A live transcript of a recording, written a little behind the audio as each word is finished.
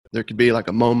There could be like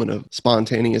a moment of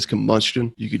spontaneous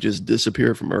combustion. You could just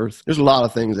disappear from Earth. There's a lot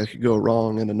of things that could go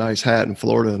wrong in a nice hat in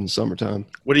Florida in the summertime.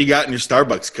 What do you got in your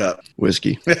Starbucks cup?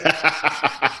 Whiskey.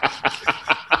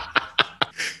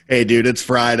 Hey, dude, it's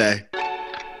Friday.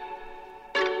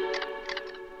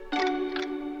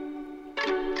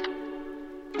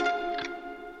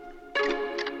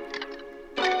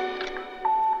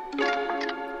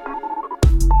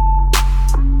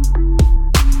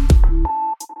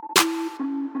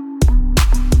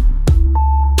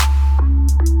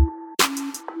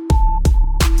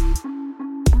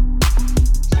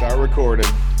 Start recording.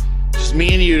 Just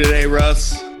me and you today,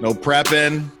 Russ. No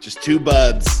prepping, just two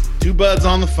buds. Two buds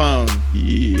on the phone.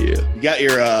 Yeah. You got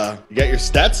your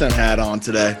Stetson hat on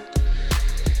today.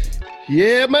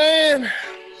 Yeah, man.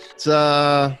 It's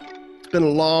been a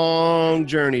long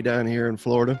journey down here in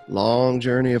Florida. Long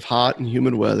journey of hot and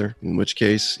humid weather, in which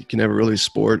case you can never really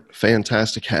sport a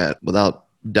fantastic hat without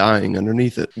dying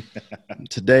underneath it.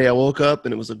 Today I woke up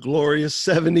and it was a glorious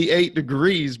 78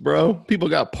 degrees, bro. People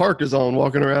got parkas on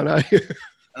walking around out here.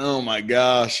 Oh my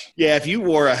gosh. Yeah, if you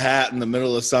wore a hat in the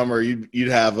middle of summer, you'd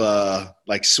have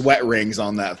like sweat rings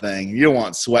on that thing. You don't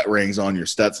want sweat rings on your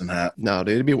Stetson hat. No,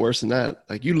 dude, it'd be worse than that.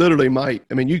 Like you literally might.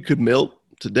 I mean, you could melt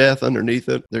to death underneath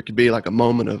it. There could be like a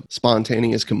moment of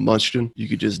spontaneous combustion. You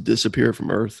could just disappear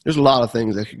from Earth. There's a lot of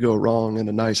things that could go wrong in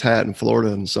a nice hat in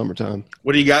Florida in the summertime.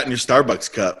 What do you got in your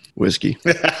Starbucks cup? Whiskey.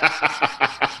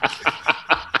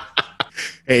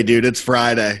 Hey, dude, it's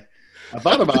Friday. I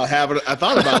thought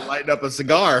about lighting up a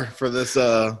cigar for this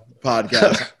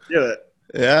podcast. Do it.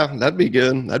 Yeah, that'd be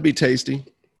good. That'd be tasty.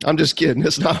 I'm just kidding.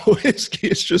 It's not whiskey.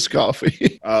 It's just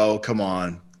coffee. Oh, come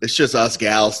on. It's just us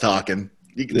gals talking.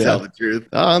 You can tell the truth.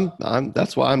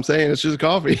 That's why I'm saying it's just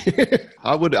coffee.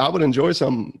 I would enjoy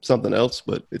something else,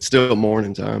 but it's still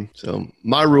morning time. So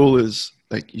my rule is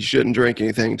like you shouldn't drink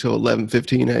anything until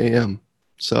 11:15 a.m.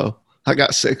 So I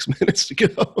got 6 minutes to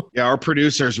go. Yeah, our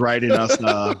producer's writing us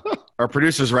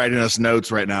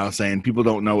notes right now saying people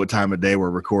don't know what time of day we're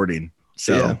recording.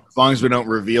 So as long as we don't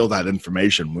reveal that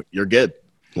information, you're good.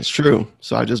 That's true.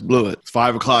 So I just blew it. It's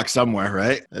 5 o'clock somewhere,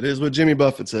 right? That is what Jimmy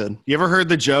Buffett said. You ever heard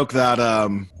the joke that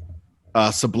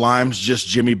Sublime's just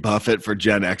Jimmy Buffett for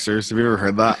Gen Xers? Have you ever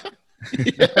heard that?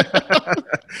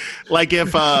 like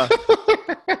if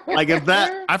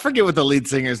that, I forget what the lead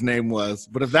singer's name was,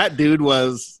 but if that dude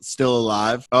was still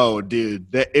alive, oh dude,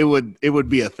 it would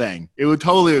be a thing. It would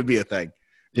be a thing.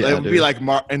 Yeah, it would be like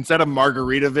instead of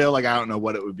Margaritaville, like I don't know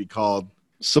what it would be called.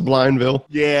 Sublimeville.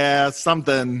 Yeah,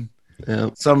 something. Yeah.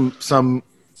 Some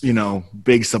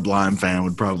big Sublime fan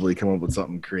would probably come up with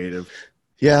something creative.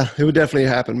 Yeah, it would definitely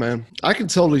happen, man. I can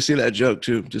totally see that joke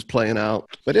too, just playing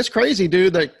out. But it's crazy,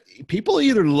 dude. Like people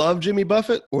either love Jimmy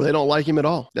Buffett or they don't like him at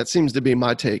all. That seems to be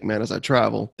my take, man, as I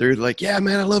travel. They're like, yeah,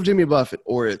 man, I love Jimmy Buffett.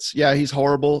 Or it's, yeah, he's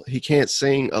horrible. He can't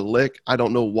sing a lick. I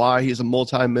don't know why he's a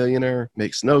multimillionaire.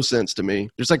 Makes no sense to me.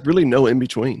 There's like really no in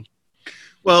between.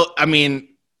 Well, I mean,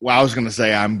 I was going to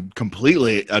say I'm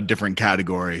completely a different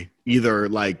category. Either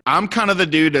like I'm kind of the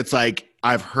dude that's like,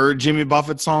 I've heard Jimmy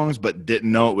Buffett songs, but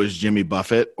didn't know it was Jimmy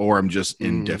Buffett, or I'm just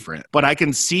indifferent. But I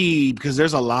can see, because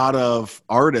there's a lot of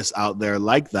artists out there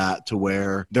like that to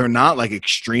where they're not like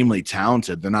extremely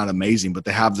talented. They're not amazing, but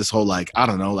they have this whole like, I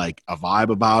don't know, like a vibe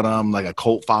about them, like a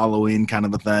cult following kind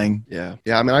of a thing. Yeah.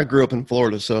 Yeah. I mean, I grew up in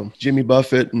Florida, so Jimmy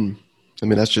Buffett, and I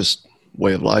mean, that's just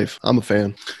way of life. I'm a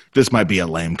fan. This might be a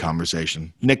lame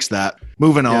conversation. Nix that.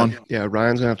 Moving on. Yeah,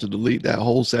 Ryan's going to have to delete that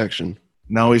whole section.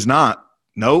 No, he's not.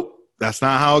 Nope. That's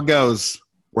not how it goes.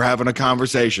 We're having a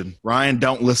conversation. Ryan,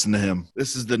 don't listen to him.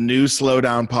 This is the new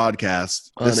Slowdown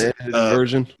podcast. Unedited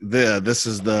version? This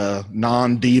is the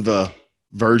non-diva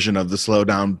version of the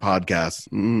Slowdown podcast.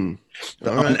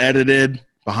 The unedited,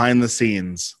 behind the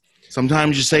scenes.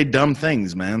 Sometimes you say dumb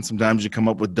things, man. Sometimes you come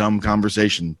up with dumb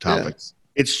conversation topics.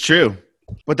 Yeah. It's true.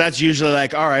 But that's usually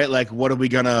like, all right, like, what are we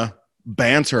going to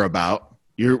banter about?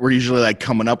 We're usually like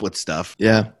coming up with stuff.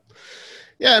 Yeah.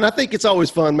 Yeah, and I think it's always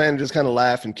fun, man, to just kind of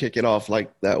laugh and kick it off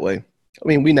like that way. I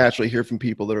mean, we naturally hear from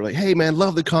people that are like, hey, man,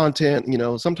 love the content. You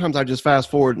know, sometimes I just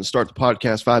fast forward and start the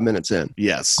podcast 5 minutes in.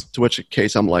 Yes. To which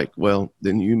case I'm like, well,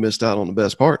 then you missed out on the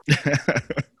best part.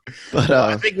 But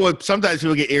I think sometimes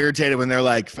people get irritated when they're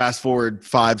like fast forward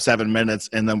 5-7 minutes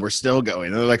and then we're still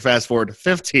going. And they're like fast forward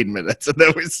 15 minutes and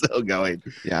then we're still going.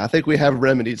 Yeah, I think we have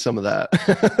remedied some of that.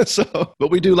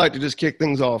 But we do like to just kick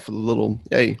things off with a little,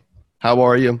 hey, how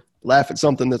are you? Laugh at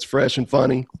something that's fresh and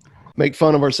funny, make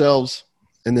fun of ourselves,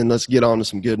 and then let's get on to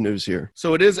some good news here.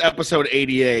 So it is episode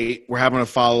 88. We're having a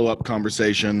follow-up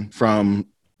conversation from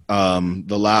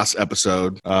the last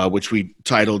episode, which we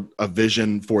titled A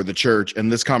Vision for the Church.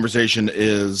 And this conversation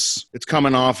it's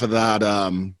coming off of that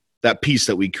that piece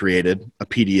that we created, a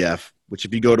PDF, which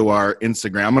if you go to our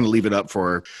Instagram, I'm going to leave it up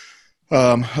for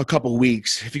a couple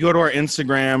weeks. If you go to our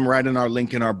Instagram, right in our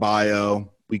link in our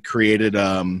bio, we created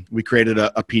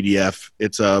a PDF.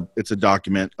 It's a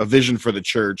document, a vision for the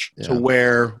church, to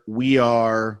where we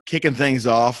are kicking things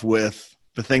off with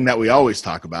the thing that we always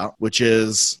talk about, which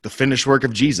is the finished work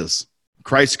of Jesus,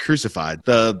 Christ crucified,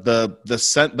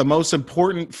 the most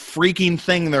important freaking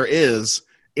thing there is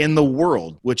in the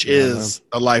world, which is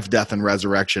the life, death, and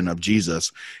resurrection of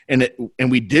Jesus. And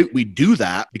we do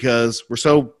that because we're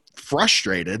so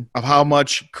frustrated of how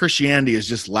much Christianity is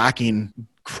just lacking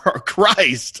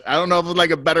Christ. I don't know if it's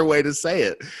like a better way to say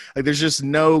it. Like, there's just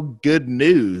no good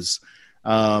news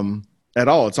at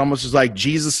all. It's almost just like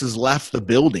Jesus has left the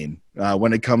building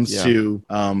when it comes to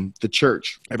the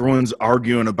church. Everyone's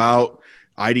arguing about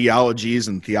ideologies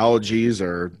and theologies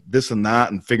or this and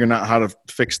that and figuring out how to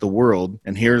fix the world.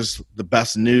 And here's the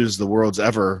best news the world's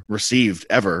ever received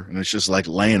ever. And it's just like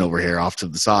laying over here off to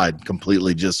the side,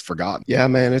 completely just forgotten. Yeah,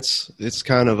 man, it's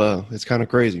kind of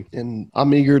crazy. And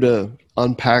I'm eager to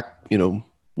unpack,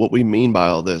 what we mean by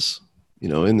all this,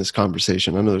 in this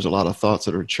conversation. I know there's a lot of thoughts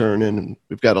that are churning, and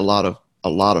we've got a lot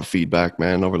of feedback,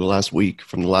 man, over the last week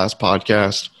from the last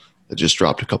podcast. It just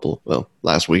dropped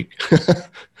last week.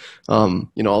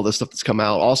 All this stuff that's come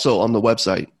out. Also on the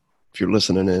website, if you're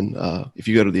listening in, if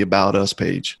you go to the About Us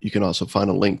page, you can also find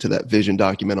a link to that vision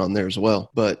document on there as well.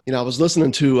 But, I was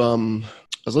listening to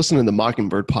the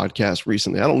Mockingbird podcast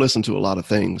recently. I don't listen to a lot of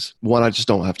things. One, I just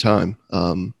don't have time.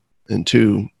 And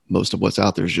two, most of what's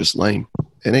out there is just lame.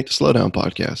 It ain't the Slow Down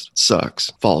podcast. It sucks.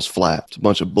 Falls flat. It's a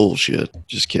bunch of bullshit.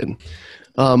 Just kidding.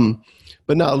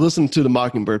 But no, I listened to the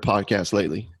Mockingbird podcast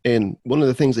lately, and one of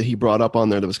the things that he brought up on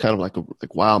there that was kind of like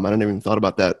wow, man, I never even thought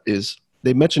about that, is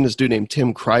they mentioned this dude named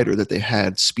Tim Kreider that they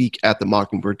had speak at the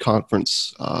Mockingbird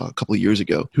conference a couple of years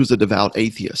ago, who's a devout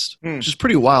atheist, which is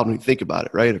pretty wild when you think about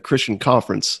it, right? A Christian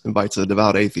conference invites a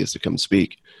devout atheist to come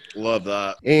speak. Love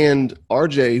that. And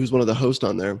RJ, who's one of the hosts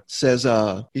on there, says,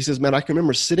 man, I can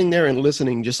remember sitting there and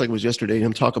listening just like it was yesterday,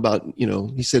 him talk about,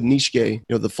 he said Nietzsche,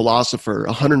 the philosopher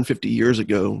 150 years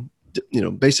ago,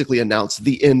 basically announced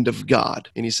the end of God.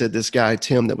 And he said, this guy,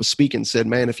 Tim, that was speaking, said,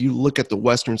 man, if you look at the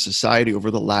Western society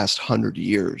over the last 100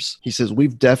 years, he says,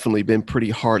 we've definitely been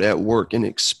pretty hard at work in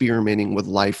experimenting with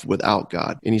life without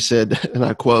God. And he said, and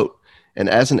I quote, and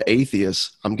as an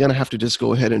atheist, I'm going to have to just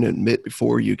go ahead and admit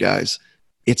before you guys,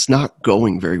 it's not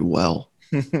going very well.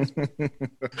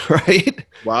 Right?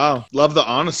 Wow. Love the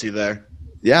honesty there.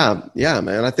 Yeah,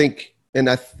 man. I think,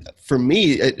 for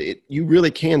me, you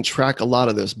really can track a lot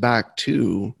of this back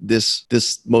to this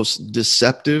most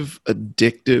deceptive,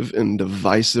 addictive, and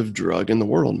divisive drug in the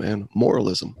world, man.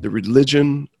 Moralism, the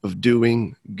religion of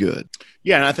doing good.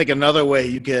 Yeah, and I think another way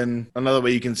you can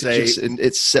say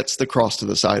it sets the cross to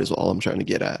the side is all I'm trying to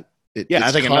get at.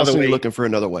 I think another way, looking for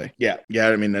another way. Yeah. I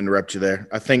didn't mean to interrupt you there.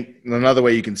 I think another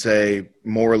way you can say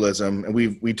moralism, and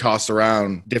we tossed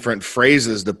around different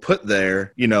phrases to put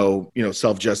there,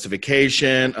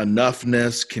 self-justification,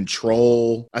 enoughness,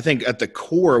 control. I think at the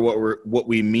core, what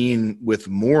we mean with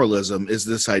moralism is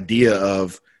this idea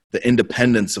of the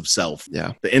independence of self.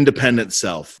 Yeah. The independent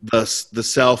self, the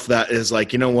self that is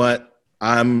like, you know what?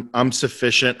 I'm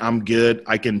sufficient. I'm good.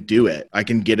 I can do it. I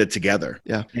can get it together.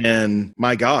 Yeah. And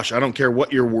my gosh, I don't care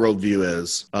what your worldview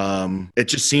is. It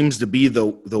just seems to be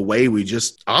the way we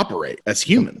just operate as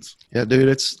humans. Yeah,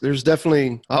 dude. There's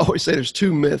definitely, I always say there's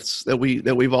two myths that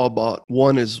we've all bought.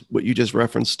 One is what you just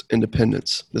referenced,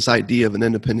 independence, this idea of an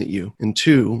independent you. And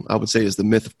two, I would say, is the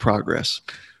myth of progress.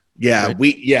 Yeah. Right?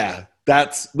 We got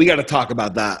to talk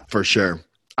about that for sure.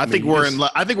 I think we're in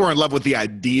love with the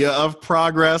idea of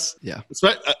progress. Yeah.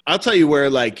 So I'll tell you where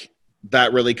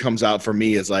that really comes out for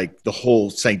me is like the whole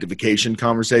sanctification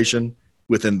conversation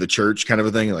within the church kind of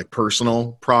a thing, like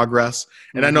personal progress.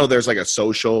 And I know there's like a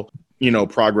social,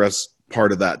 progress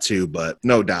part of that too, but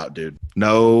no doubt, dude,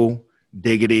 no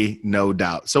diggity, no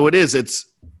doubt. So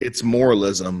it's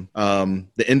moralism,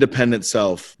 the independent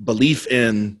self, belief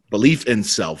in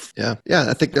self. Yeah.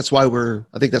 I think that's why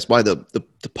the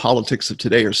politics of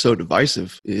today are so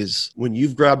divisive, is when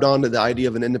you've grabbed onto the idea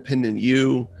of an independent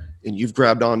you, and you've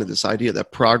grabbed onto this idea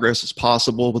that progress is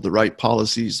possible with the right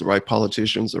policies, the right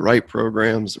politicians, the right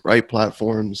programs, the right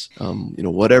platforms,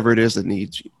 whatever it is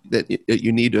that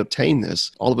you need to obtain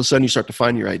this, all of a sudden you start to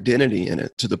find your identity in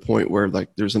it, to the point where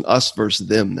there's an us versus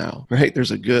them now, right?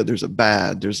 There's a good, there's a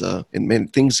bad,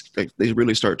 things they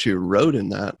really start to erode in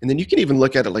that. And then you can even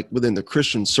look at it like within the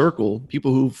Christian circle,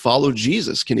 people who follow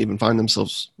Jesus can even find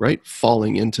themselves, right,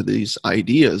 falling into these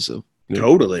ideas of,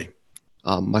 totally.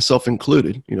 myself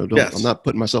included. Yes. I'm not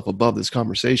putting myself above this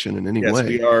conversation in any Yes, way.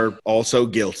 we are also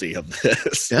guilty of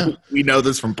this. Yeah. We know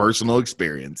this from personal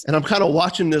experience. And I'm kind of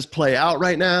watching this play out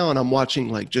right now, and I'm watching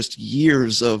like just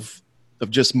years of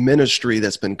just ministry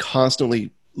that's been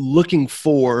constantly looking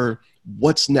for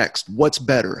what's next, what's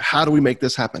better, how do we make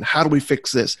this happen, how do we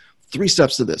fix this, 3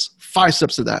 steps to this, 5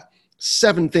 steps to that,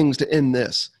 7 things to end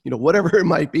this, whatever it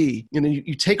might be.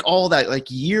 You take all that, like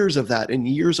years of that and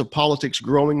years of politics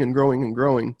growing and growing and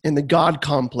growing, and the God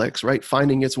complex, right,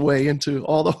 finding its way into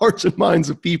all the hearts and minds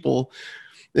of people.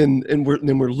 And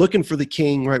we're looking for the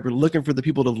king, right? We're looking for the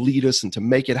people to lead us and to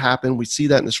make it happen. We see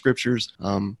that in the scriptures.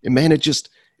 And man,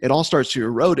 it all starts to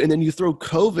erode. And then you throw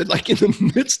COVID like in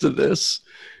the midst of this,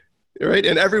 right?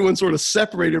 And everyone's sort of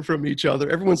separated from each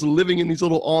other. Everyone's living in these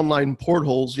little online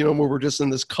portholes, where we're just in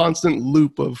this constant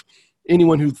loop of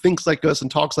anyone who thinks like us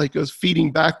and talks like us,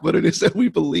 feeding back what it is that we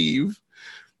believe.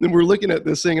 And we're looking at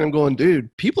this thing and I'm going,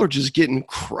 dude, people are just getting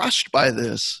crushed by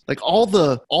this. Like all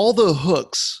the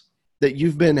hooks that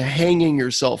you've been hanging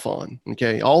yourself on,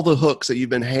 okay? All the hooks that you've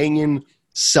been hanging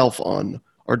self on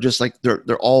are just like,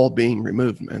 they're all being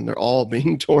removed, man. They're all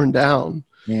being torn down.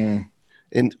 Yeah.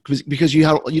 And because you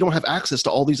don't have access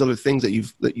to all these other things that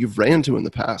you've ran to in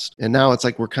the past. And now it's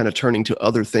like we're kind of turning to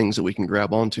other things that we can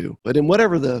grab onto. But in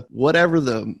whatever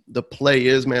the play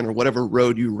is, man, or whatever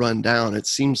road you run down, it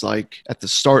seems like at the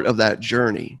start of that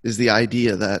journey is the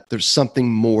idea that there's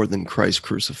something more than Christ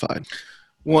crucified.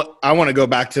 Well, I want to go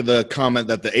back to the comment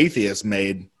that the atheist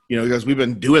made, because we've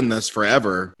been doing this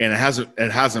forever and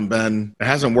it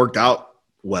hasn't worked out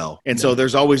well. And so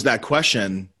there's always that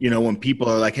question, when people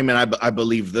are like, hey man, I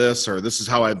believe this, or this is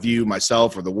how I view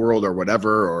myself or the world or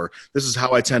whatever, or this is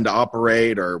how I tend to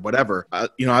operate or whatever. I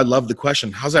love the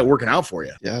question. How's that working out for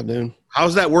you? Yeah, dude.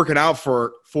 How's that working out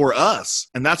for us?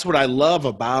 And that's what I love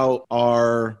about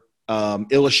our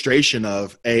illustration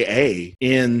of AA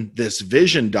in this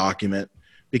vision document,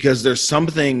 because there's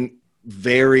something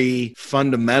very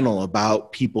fundamental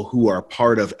about people who are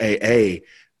part of AA.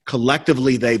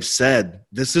 Collectively, they've said,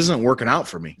 this isn't working out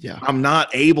for me. Yeah. I'm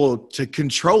not able to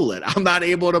control it. I'm not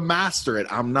able to master it.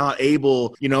 I'm not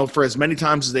able, for as many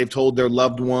times as they've told their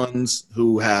loved ones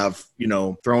who have,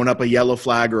 thrown up a yellow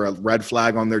flag or a red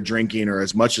flag on their drinking, or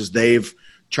as much as they've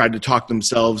tried to talk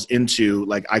themselves into,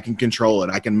 like, I can control it,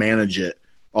 I can manage it,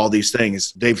 all these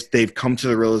things, they've come to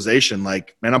the realization,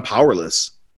 like, man, I'm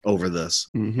powerless over this.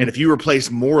 Mm-hmm. And if you replace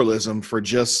moralism for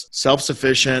just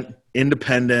self-sufficient,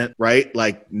 independent, right?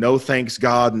 Like, no thanks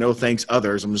God, no thanks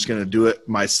others. I'm just going to do it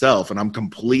myself. And I'm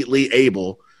completely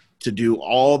able to do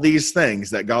all these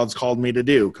things that God's called me to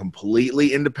do,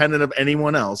 completely independent of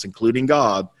anyone else, including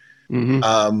God.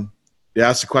 Mm-hmm.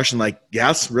 That's the question, like,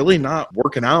 it's really not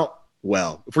working out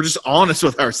well, if we're just honest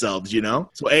with ourselves,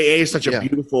 So AA is such a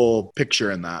beautiful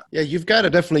picture in that. Yeah, you've got to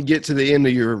definitely get to the end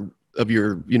of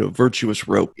your virtuous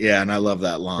rope. Yeah, and I love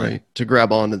that line. Right, to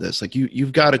grab onto this. Like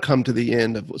you've got to come to the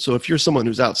end of, so if you're someone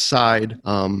who's outside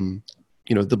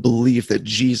the belief that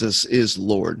Jesus is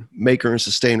Lord, maker and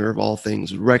sustainer of all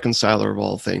things, reconciler of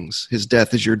all things. His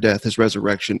death is your death, his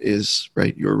resurrection is,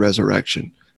 right, your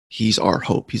resurrection. He's our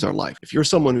hope. He's our life. If you're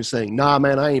someone who's saying, nah,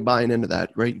 man, I ain't buying into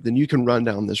that, right? Then you can run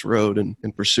down this road and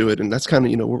pursue it. And that's kind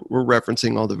of, we're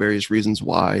referencing all the various reasons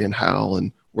why and how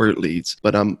and where it leads.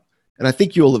 But and I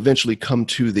think you'll eventually come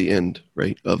to the end,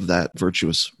 right, of that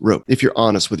virtuous rope, if you're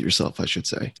honest with yourself, I should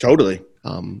say. Totally.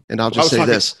 And I'll just say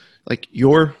this, like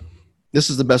this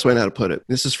is the best way now to put it.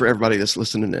 This is for everybody that's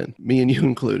listening in, me and you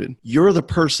included. You're the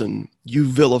person you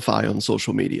vilify on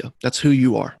social media. That's who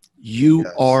you are. You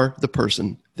are the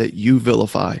person that you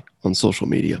vilify on social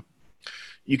media.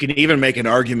 You can even make an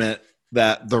argument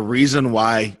that the reason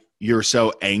why you're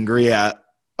so angry at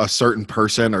a certain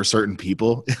person or certain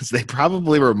people is they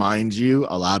probably remind you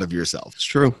a lot of yourself. It's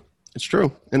true. It's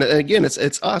true. And again, it's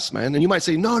us, man. And you might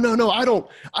say, no, I don't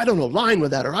align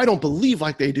with that, or I don't believe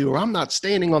like they do, or I'm not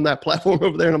standing on that platform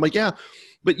over there. And I'm like, yeah,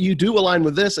 but you do align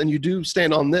with this, and you do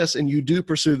stand on this, and you do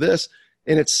pursue this.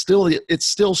 And it's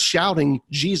still shouting,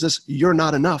 Jesus, you're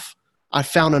not enough. I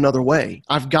found another way.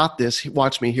 I've got this.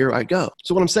 Watch me. Here I go.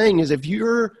 So what I'm saying is, if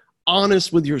you're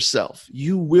honest with yourself,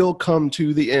 you will come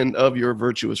to the end of your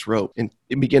virtuous rope and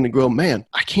begin to grow, man,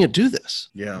 I can't do this.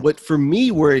 Yeah. But for me,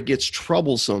 where it gets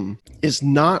troublesome is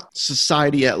not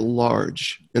society at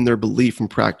large and their belief and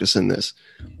practice in this.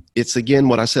 It's, again,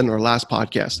 what I said in our last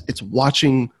podcast. It's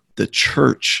watching the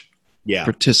church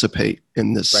participate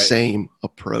in this same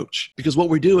approach. Because what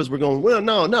we do is we're going, well,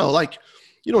 no, like,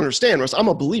 you don't understand, Russ. I'm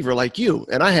a believer like you,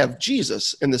 and I have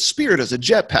Jesus and the Spirit as a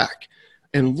jetpack.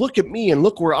 and look at me and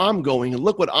look where I'm going and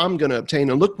look what I'm going to obtain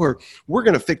and look where we're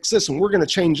going to fix this and we're going to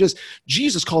change this.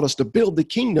 Jesus called us to build the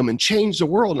kingdom and change the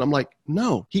world. And I'm like,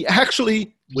 no, he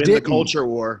actually Win didn't. the culture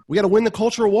war. We got to win the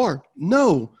cultural war.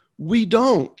 No, we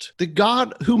don't. The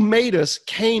God who made us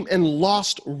came and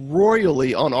lost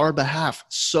royally on our behalf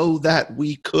so that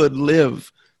we could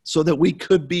live, so that we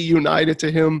could be united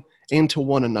to him and to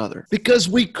one another, because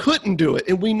we couldn't do it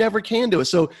and we never can do it.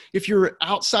 So if you're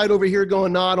outside over here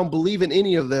going, no, I don't believe in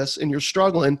any of this, and you're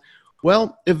struggling,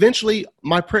 well, eventually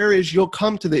my prayer is you'll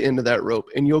come to the end of that rope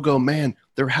and you'll go, man,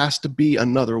 there has to be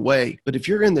another way. But if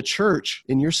you're in the church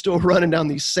and you're still running down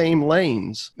these same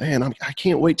lanes, man, I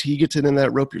can't wait till you get to the end of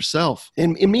that rope yourself,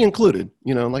 and me included,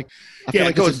 I feel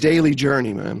like it's a daily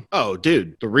journey, man. Oh,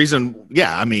 dude, the reason,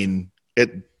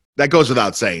 that goes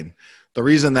without saying. The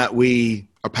reason that we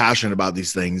are passionate about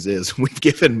these things is we've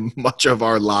given much of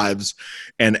our lives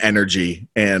and energy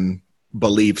and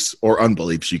beliefs or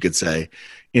unbeliefs, you could say,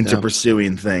 into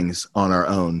pursuing things on our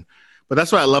own. But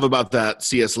that's what I love about that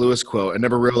C.S. Lewis quote. I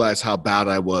never realized how bad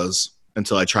I was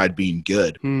until I tried being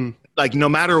good. Like no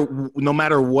matter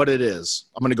what it is,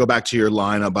 I'm going to go back to your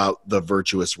line about the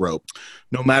virtuous rope.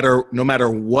 No matter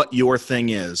what your thing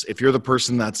is, if you're the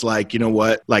person that's like, you know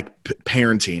what, like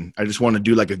parenting, I just want to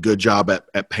do like a good job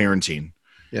at parenting.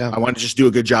 Yeah. I want to just do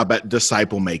a good job at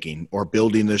disciple making or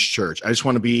building this church. I just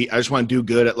want to do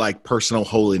good at like personal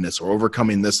holiness or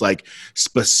overcoming this like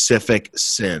specific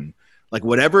sin. Like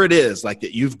whatever it is, like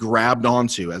that you've grabbed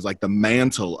onto as like the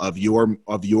mantle of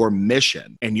your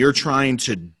mission, and you're trying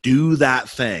to do that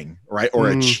thing, right? Or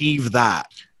achieve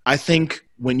that. I think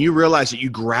when you realize that you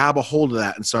grab a hold of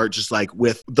that and start just like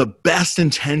with the best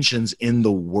intentions in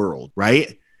the world,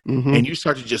 right? And you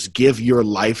start to just give your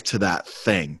life to that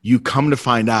thing, you come to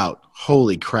find out,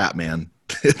 holy crap, man,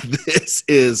 this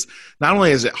is, not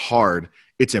only is it hard,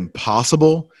 it's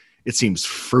impossible. It seems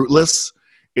fruitless.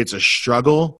 It's a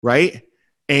struggle, right?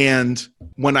 And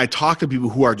when I talk to people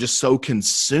who are just so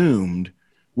consumed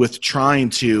with trying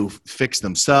to fix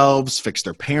themselves, fix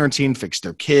their parenting, fix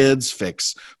their kids,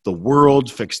 fix the world,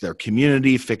 fix their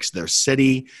community, fix their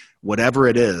city, whatever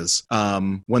it is,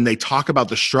 when they talk about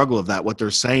the struggle of that, what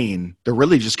they're saying, they're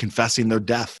really just confessing their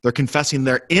death. They're confessing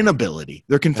their inability.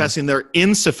 They're confessing their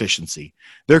insufficiency.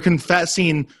 They're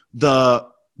confessing the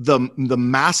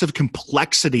massive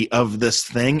complexity of this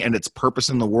thing and its purpose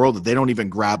in the world that they don't even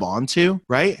grab onto,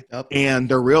 right? Yep. And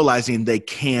they're realizing they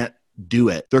can't do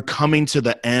it. They're coming to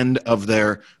the end of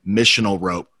their missional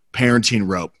rope, parenting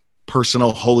rope,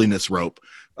 personal holiness rope,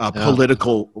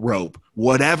 political rope,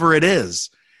 whatever it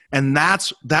is. And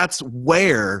that's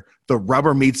where the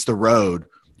rubber meets the road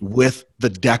with the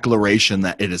declaration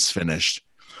that it is finished.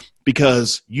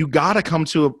 Because you got to come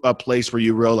to a place where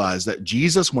you realize that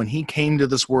Jesus, when he came to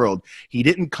this world, he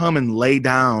didn't come and lay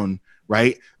down,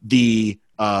 right, the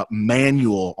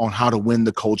manual on how to win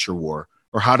the culture war,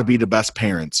 or how to be the best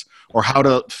parents, or how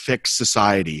to fix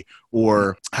society,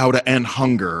 or how to end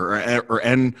hunger, or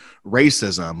end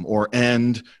racism, or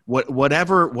end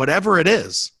whatever it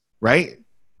is, right?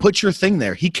 Put your thing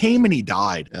there. He came and he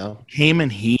died. Yeah. Came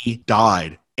and he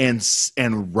died.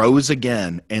 And rose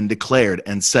again and declared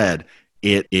and said,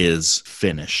 it is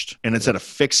finished. And instead of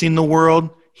fixing the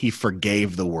world, he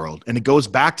forgave the world. And it goes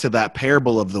back to that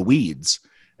parable of the weeds.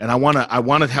 And I want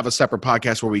to have a separate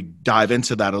podcast where we dive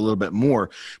into that a little bit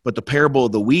more. But the parable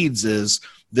of the weeds is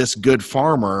this good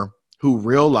farmer who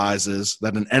realizes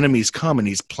that an enemy's come and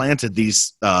he's planted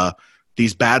these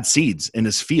bad seeds in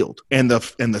his field. And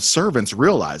the servants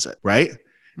realize it, right?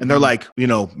 And they're like,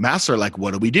 master, like,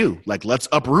 what do we do? Like, let's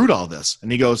uproot all this. And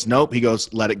he goes, nope. He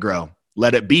goes, let it grow.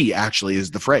 Let it be, actually,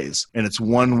 is the phrase. And it's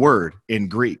one word in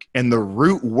Greek. And the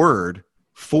root word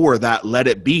for that let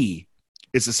it be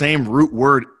is the same root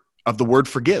word of the word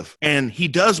forgive. And he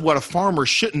does what a farmer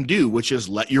shouldn't do, which is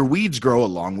let your weeds grow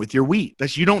along with your wheat.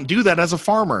 You don't do that as a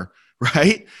farmer,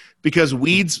 right? Because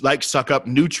weeds like suck up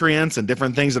nutrients and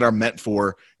different things that are meant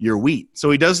for your wheat. So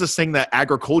he does this thing that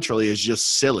agriculturally is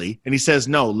just silly. And he says,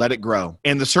 no, let it grow.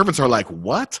 And the servants are like,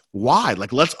 what? Why?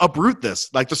 Like, let's uproot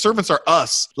this. Like, the servants are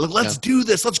us. Let's do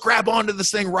this. Let's grab onto this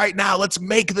thing right now. Let's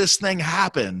make this thing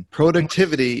happen.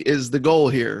 Productivity is the goal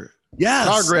here. Yes.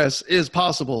 Progress is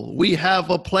possible. We have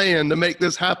a plan to make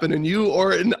this happen, and you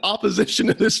are in opposition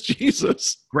to this,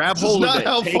 Jesus. Grab hold of it. That's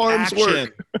not how farms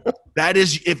work. That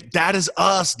is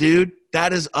us, dude.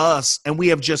 That is us. And we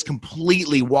have just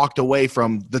completely walked away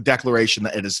from the declaration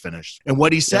that it is finished. And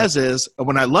what he says is,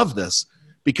 when I love this,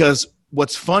 because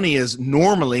what's funny is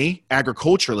normally,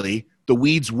 agriculturally, the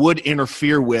weeds would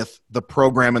interfere with the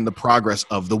program and the progress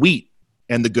of the wheat.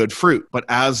 and the good fruit. But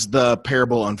as the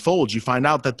parable unfolds, you find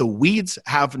out that the weeds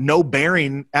have no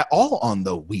bearing at all on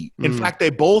the wheat. In fact, they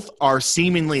both are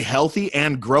seemingly healthy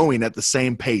and growing at the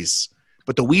same pace.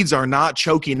 But the weeds are not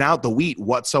choking out the wheat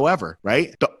whatsoever,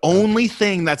 right? The only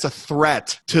thing that's a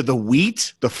threat to the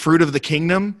wheat, the fruit of the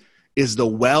kingdom, is the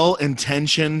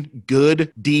well-intentioned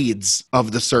good deeds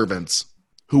of the servants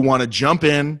who want to jump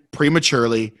in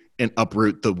prematurely and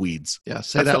uproot the weeds. Yeah,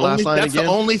 say that last line again. That's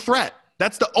the only threat.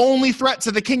 That's the only threat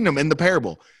to the kingdom in the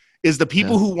parable, is the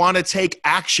people who want to take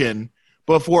action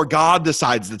before God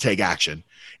decides to take action.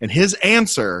 And his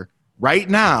answer right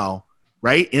now,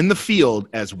 right in the field,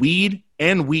 as weed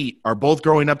and wheat are both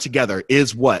growing up together,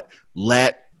 is what?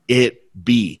 Let it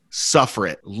be. Suffer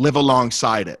it. Live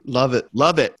alongside it. Love it.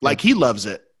 Love it like he loves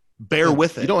it. Bear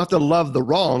with it. You don't have to love the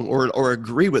wrong or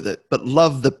agree with it, but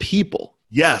love the people.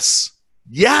 Yes.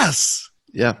 Yes.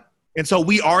 Yeah. And so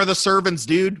we are the servants,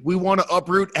 dude. We want to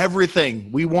uproot everything.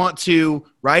 We want to,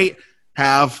 right,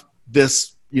 have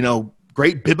this,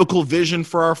 great biblical vision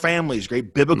for our families,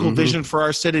 great biblical vision for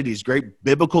our cities, great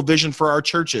biblical vision for our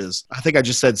churches. I think I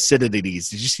just said cities.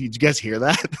 Did you guys hear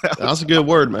that? That's a good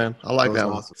word, man. I like that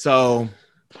one. So,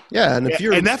 yeah, and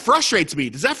and that frustrates me.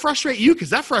 Does that frustrate you?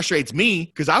 Because that frustrates me,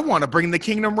 because I want to bring the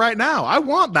kingdom right now. I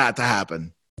want that to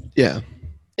happen. Yeah.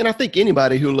 And I think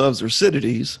anybody who loves their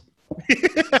cities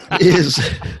is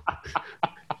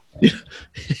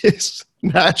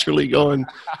naturally going,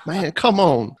 man, come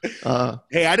on.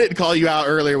 Hey, I didn't call you out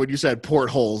earlier when you said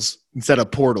portholes instead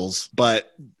of portals,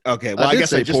 but okay. Well, I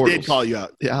guess I just portals. Did call you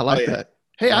out. Yeah, I like that.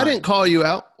 Hey, I didn't call you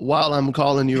out while I'm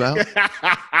calling you out.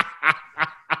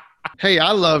 Hey,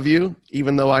 I love you,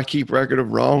 even though I keep record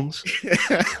of wrongs.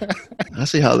 I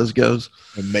see how this goes.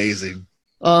 Amazing.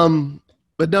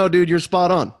 But no, dude, you're spot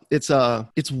on.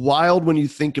 It's wild when you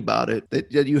think about it,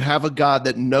 that you have a God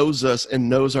that knows us and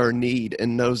knows our need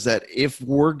and knows that if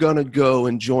we're going to go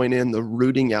and join in the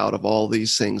rooting out of all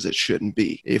these things that shouldn't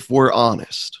be, if we're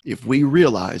honest, if we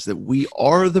realize that we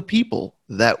are the people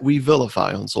that we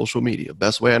vilify on social media,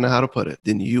 best way I know how to put it,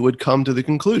 then you would come to the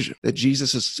conclusion that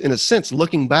Jesus is, in a sense,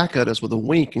 looking back at us with a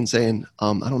wink and saying,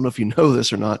 I don't know if you know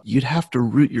this or not, you'd have to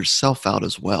root yourself out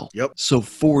as well. Yep. So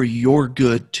for your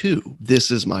good too,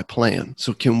 this is my plan.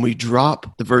 So can we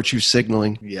drop the virtue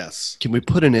signaling? Yes. Can we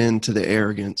put an end to the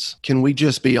arrogance? Can we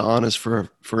just be honest for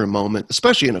a moment,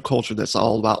 especially in a culture that's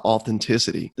all about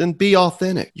authenticity? Then be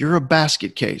authentic. You're a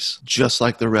basket case, just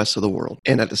like the rest of the world.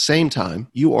 And at the same time,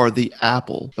 you are the apple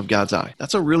of God's eye.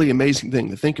 That's a really amazing thing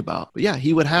to think about. But yeah,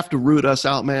 he would have to root us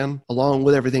out, man, along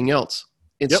with everything else.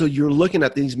 And so you're looking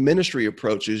at these ministry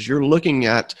approaches. You're looking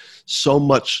at so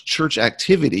much church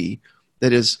activity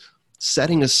that is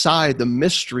setting aside the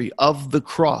mystery of the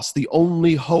cross, the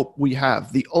only hope we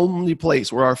have, the only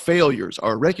place where our failures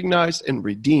are recognized and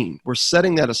redeemed. We're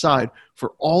setting that aside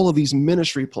for all of these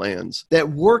ministry plans that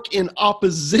work in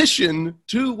opposition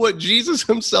to what Jesus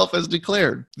himself has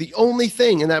declared. The only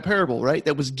thing in that parable, right,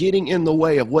 that was getting in the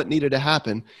way of what needed to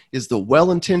happen is the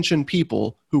well-intentioned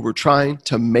people who were trying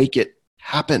to make it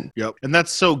happen. Yep. And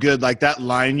that's so good. Like that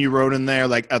line you wrote in there,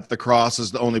 like at the cross is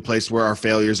the only place where our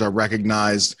failures are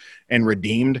recognized and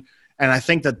redeemed. And I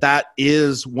think that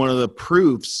is one of the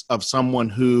proofs of someone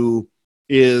who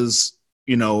is,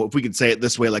 if we could say it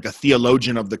this way, like a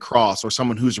theologian of the cross, or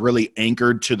someone who's really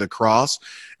anchored to the cross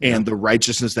and the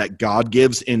righteousness that God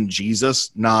gives in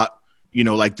Jesus, not,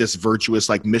 like this virtuous,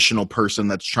 like missional person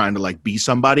that's trying to like be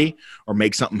somebody or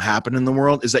make something happen in the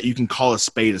world, is that you can call a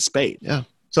spade a spade. Yeah.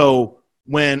 So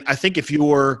when I think if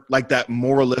you're like that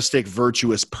moralistic,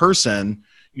 virtuous person,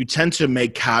 you tend to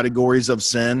make categories of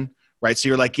sin, right? So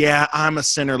you're like, yeah, I'm a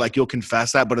sinner. Like you'll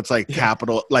confess that, but it's like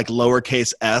capital, like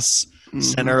lowercase s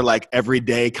sinner, like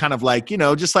everyday, kind of like,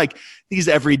 just like these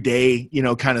everyday,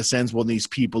 kind of sins. Well, these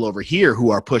people over here who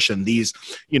are pushing these,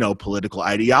 political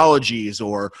ideologies,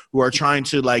 or who are trying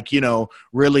to like,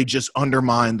 really just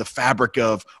undermine the fabric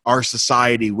of our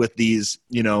society with these,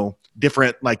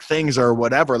 different like things or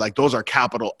whatever, like those are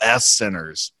capital S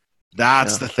sinners.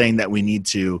 That's the thing that we need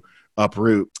to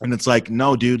uproot. And it's like,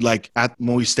 no, dude, like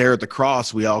when we stare at the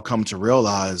cross, we all come to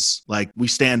realize, like, we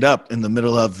stand up in the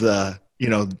middle of the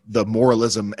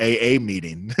moralism AA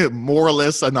meeting,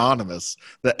 Moralists Anonymous,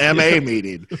 the MA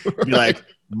meeting. Be like,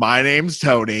 my name's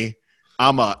Tony.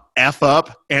 I'm a F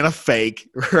up and a fake,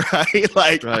 right?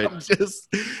 Like I'm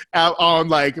just on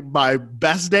like my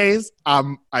best days,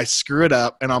 I screw it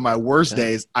up. And on my worst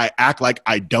days, I act like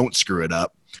I don't screw it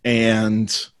up.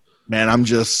 And man, I'm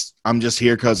just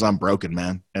here because I'm broken,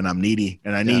 man. And I'm needy,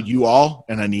 and I need you all,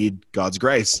 and I need God's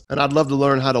grace. And I'd love to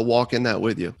learn how to walk in that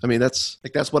with you. I mean, that's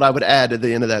what I would add at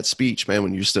the end of that speech, man,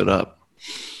 when you stood up.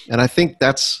 And I think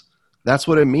that's That's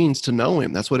what it means to know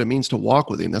him. That's what it means to walk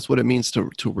with him. That's what it means to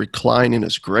recline in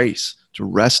his grace, to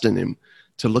rest in him,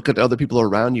 to look at other people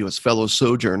around you as fellow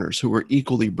sojourners who are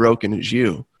equally broken as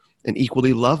you and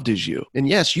equally loved as you. And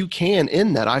yes, you can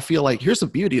in that. I feel like here's the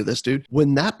beauty of this, dude.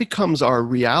 When that becomes our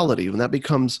reality, when that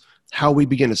becomes how we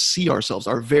begin to see ourselves,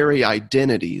 our very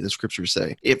identity, the scriptures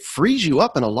say, it frees you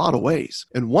up in a lot of ways.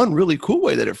 And one really cool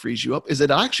way that it frees you up is it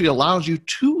actually allows you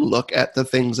to look at the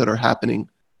things that are happening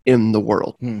in the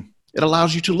world. It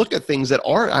allows you to look at things that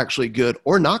are actually good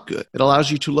or not good. It allows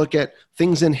you to look at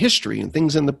things in history and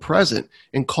things in the present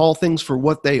and call things for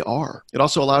what they are. It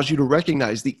also allows you to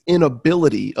recognize the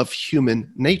inability of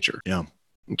human nature. Yeah.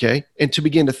 Okay. And to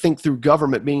begin to think through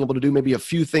government being able to do maybe a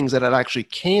few things that it actually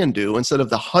can do instead of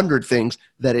the 100 things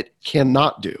that it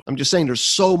cannot do. I'm just saying there's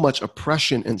so much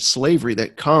oppression and slavery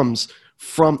that comes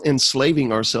from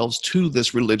enslaving ourselves to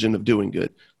this religion of doing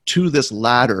good, to this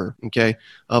ladder, okay,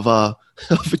 of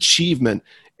achievement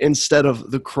instead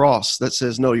of the cross that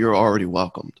says, no, you're already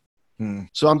welcomed.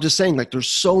 So I'm just saying, like, there's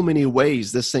so many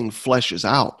ways this thing fleshes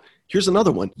out. Here's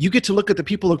another one. You get to look at the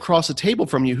people across the table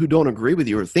from you who don't agree with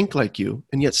you or think like you,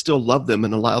 and yet still love them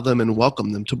and allow them and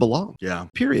welcome them to belong. Yeah.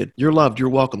 Period. You're loved. You're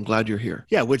welcome. Glad you're here.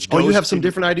 Yeah. Which goes you have some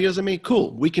different ideas than me?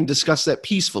 Cool. We can discuss that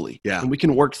peacefully. Yeah. And we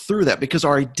can work through that because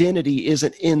our identity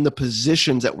isn't in the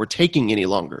positions that we're taking any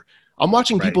longer. I'm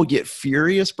watching people get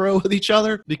furious, bro, with each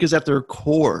other because at their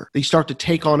core, they start to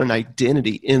take on an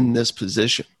identity in this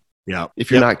position. Yeah. If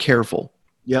you're not careful.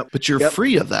 Yep. But you're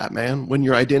free of that, man, when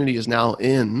your identity is now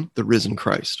in the risen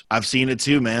Christ. I've seen it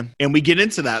too, man. And we get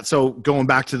into that. So going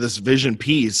back to this vision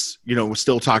piece, you know, we're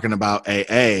still talking about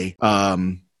AA.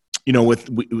 You know,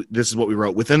 this is what we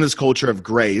wrote. Within this culture of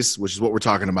grace, which is what we're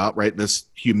talking about, right? This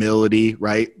humility,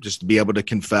 right? Just to be able to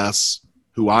confess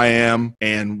who I am,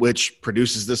 and which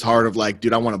produces this heart of like,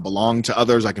 dude, I want to belong to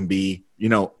others. I can be, you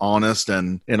know, honest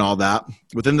and all that.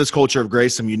 Within this culture of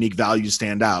grace, some unique values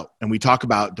stand out. And we talk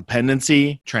about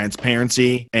dependency,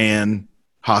 transparency, and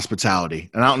hospitality.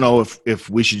 And I don't know if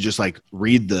we should just like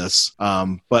read this,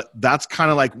 but that's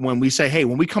kind of like when we say, hey,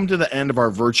 when we come to the end of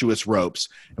our virtuous ropes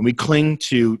and we cling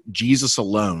to Jesus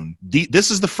alone,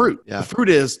 this is the fruit. Yeah. The fruit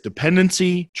is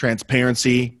dependency,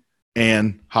 transparency,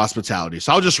 and hospitality.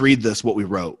 So I'll just read this, what we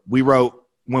wrote. We wrote,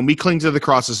 when we cling to the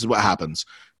cross, this is what happens.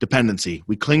 Dependency.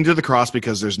 We cling to the cross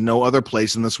because there's no other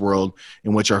place in this world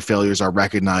in which our failures are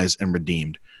recognized and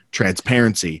redeemed.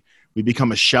 Transparency. We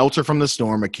become a shelter from the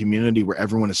storm, a community where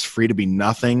everyone is free to be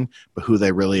nothing but who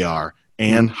they really are.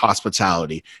 And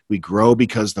hospitality. We grow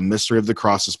because the mystery of the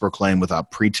cross is proclaimed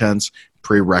without pretense,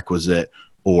 prerequisite,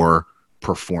 or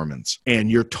performance.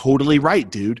 And you're totally right,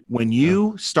 dude. When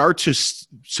you start to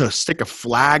stick a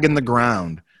flag in the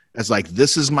ground as like,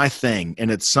 this is my thing, and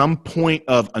at some point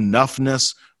of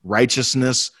enoughness,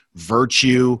 righteousness,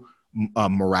 virtue,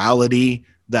 morality,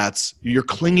 that's you're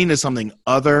clinging to something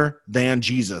other than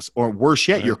Jesus, or worse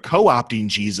yet, you're co-opting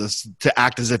Jesus to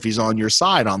act as if he's on your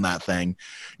side on that thing.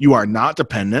 You are not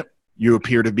dependent. You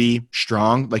appear to be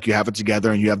strong, like you have it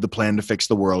together and you have the plan to fix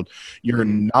the world. You're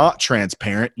not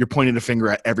transparent. You're pointing a finger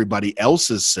at everybody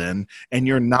else's sin, and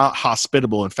you're not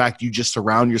hospitable. In fact, you just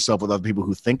surround yourself with other people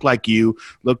who think like you,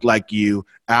 look like you,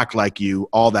 act like you,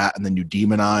 all that, and then you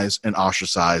demonize and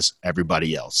ostracize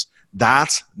everybody else.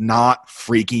 That's not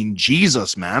freaking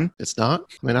Jesus, man. It's not?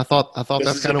 I mean, I thought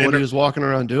that's kind of what he was walking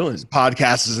around doing. This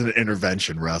podcast is an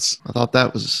intervention, Russ. I thought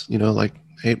that was, you know, like,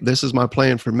 hey, this is my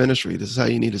plan for ministry. This is how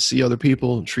you need to see other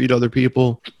people and treat other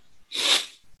people.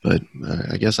 But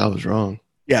I guess I was wrong.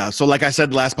 Yeah. So like I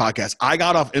said, the last podcast, I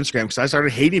got off Instagram because I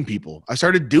started hating people. I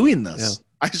started doing this.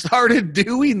 Yeah. I started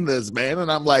doing this, man.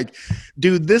 And I'm like,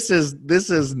 dude, this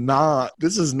is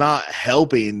not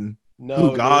helping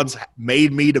who God's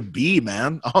made me to be,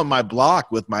 man, on my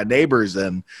block with my neighbors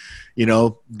and, you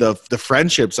know, the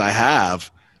friendships I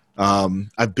have.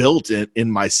 I've built it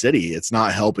in my city. It's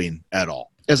not helping at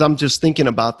all. As I'm just thinking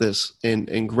about this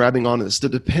and grabbing onto this, the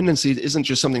dependency isn't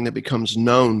just something that becomes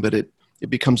known, but it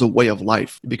becomes a way of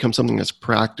life. It becomes something that's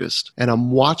practiced. And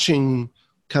I'm watching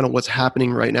kind of what's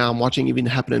happening right now. I'm watching even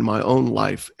happen in my own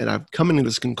life. And I've come into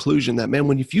this conclusion that,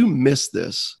 man, if you miss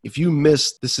the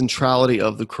centrality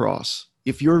of the cross,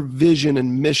 if your vision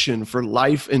and mission for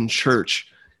life in church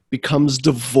becomes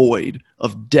devoid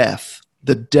of death,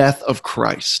 the death of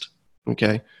Christ,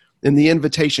 okay? And the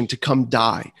invitation to come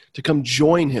die, to come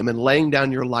join him and laying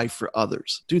down your life for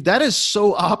others. Dude, that is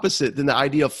so opposite than the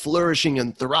idea of flourishing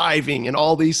and thriving and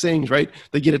all these things, right?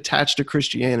 They get attached to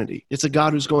Christianity. It's a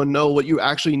God who's going, no, what you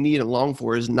actually need and long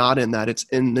for is not in that. It's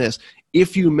in this.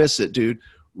 If you miss it, dude,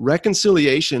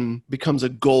 reconciliation becomes a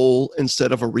goal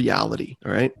instead of a reality.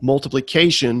 All right.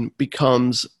 Multiplication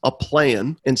becomes a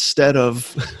plan instead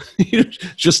of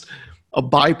just a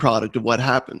byproduct of what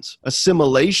happens.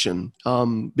 Assimilation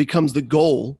becomes the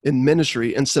goal in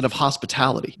ministry instead of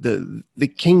hospitality. The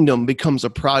kingdom becomes a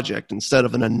project instead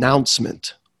of an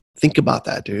announcement. Think about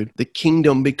that, dude. The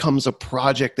kingdom becomes a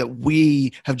project that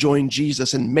we have joined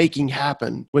Jesus in making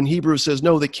happen. When Hebrews says,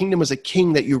 no, the kingdom is a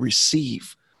king that you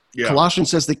receive. Yeah.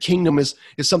 Colossians says the kingdom is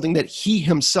something that he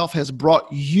himself has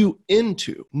brought you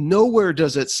into. Nowhere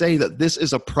does it say that this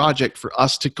is a project for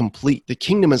us to complete. The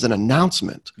kingdom is an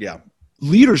announcement. Yeah.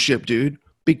 Leadership, dude,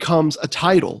 becomes a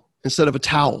title instead of a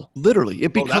towel. Literally.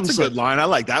 It becomes that's a good line. I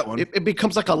like that one. It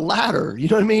becomes like a ladder. You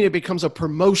know what I mean? It becomes a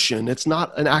promotion. It's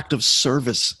not an act of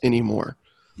service anymore.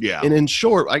 Yeah. And in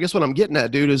short, I guess what I'm getting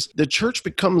at, dude, is the church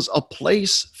becomes a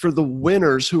place for the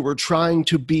winners who were trying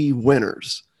to be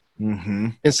winners. Mm-hmm.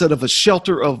 Instead of a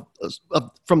shelter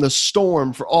from the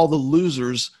storm for all the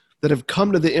losers that have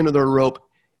come to the end of their rope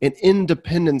and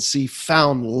independency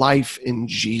found life in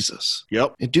Jesus.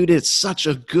 Yep. And dude, it's such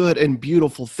a good and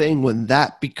beautiful thing when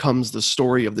that becomes the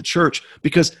story of the church,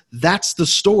 because that's the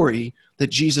story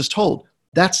that Jesus told.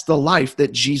 That's the life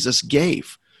that Jesus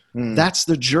gave. That's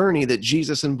the journey that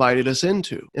Jesus invited us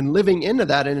into. And living into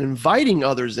that and inviting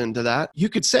others into that, you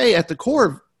could say at the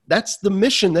core, that's the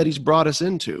mission that he's brought us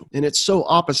into. And it's so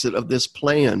opposite of this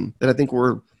plan that I think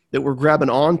we're grabbing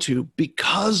onto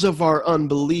because of our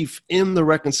unbelief in the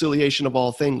reconciliation of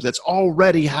all things that's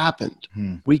already happened.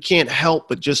 We can't help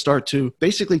but just start to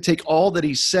basically take all that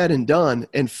he's said and done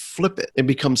and flip it and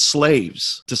become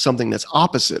slaves to something that's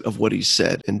opposite of what he's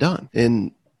said and done.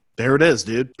 And there it is,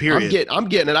 dude. Period. I'm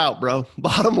getting it out, bro.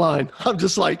 Bottom line, I'm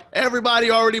just like, everybody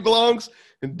already belongs,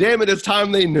 and damn it, it's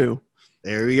time they knew.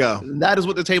 There we go. And that is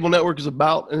what the Table Network is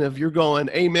about. And if you're going,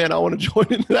 amen, I want to join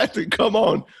into that, then come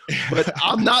on. But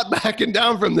I'm not backing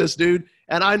down from this, dude.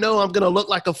 And I know I'm going to look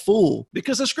like a fool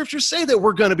because the scriptures say that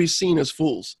we're going to be seen as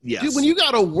fools. Yes. Dude, when you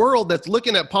got a world that's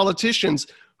looking at politicians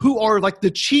who are like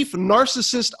the chief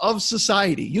narcissist of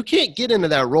society, you can't get into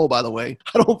that role, by the way,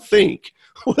 I don't think,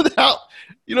 without,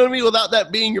 you know what I mean, without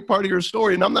that being your part of your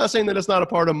story. And I'm not saying that it's not a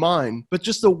part of mine, but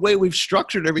just the way we've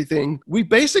structured everything, we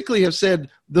basically have said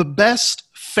the best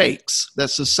fakes that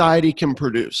society can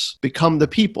produce become the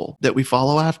people that we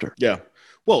follow after. Yeah.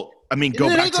 Well, I mean, go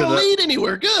back to the lead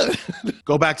anywhere good.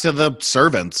 Go back to the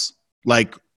servants.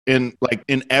 Like in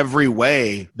every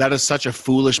way, that is such a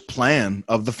foolish plan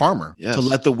of the farmer to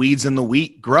let the weeds in the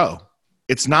wheat grow.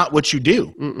 It's not what you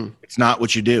do. It's not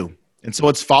what you do. And so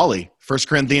it's folly. 1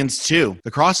 Corinthians 2.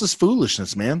 The cross is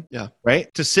foolishness, man. Yeah.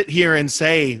 Right? To sit here and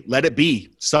say, let it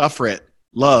be, suffer it,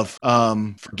 love,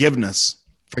 forgiveness.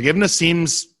 Forgiveness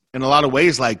seems in a lot of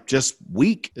ways like just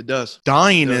weak. It does.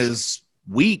 Dying is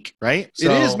weak, right? So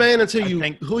it is, man, until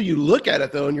you look at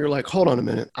it, though, and you're like, hold on a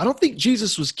minute. I don't think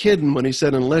Jesus was kidding when he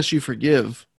said, unless you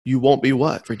forgive, you won't be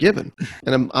what? Forgiven.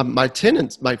 And my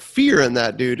fear in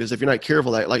that, dude, is if you're not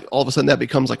careful, that like all of a sudden that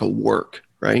becomes like a work.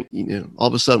 Right? You know, all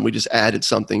of a sudden we just added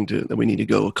something that we need to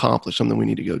go accomplish, something we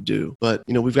need to go do. But,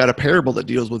 you know, we've got a parable that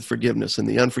deals with forgiveness and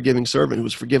the unforgiving servant who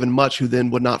was forgiven much, who then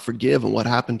would not forgive, and what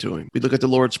happened to him. We look at the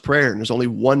Lord's Prayer, and there's only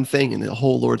one thing in the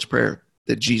whole Lord's Prayer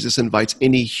that Jesus invites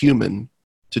any human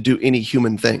to do any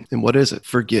human thing. And what is it?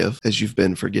 Forgive as you've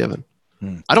been forgiven.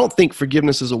 I don't think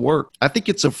forgiveness is a work. I think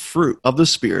it's a fruit of the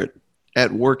Spirit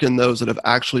at work in those that have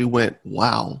actually went,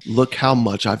 wow, look how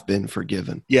much I've been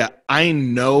forgiven. Yeah, I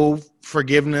know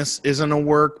forgiveness isn't a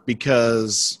work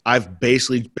because I've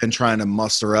basically been trying to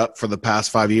muster up for the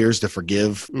past 5 years to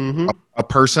forgive a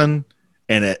person.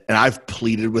 And I've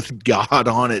pleaded with God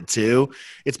on it too.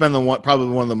 It's been probably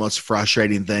one of the most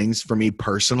frustrating things for me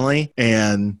personally.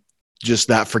 And just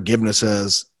that forgiveness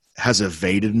has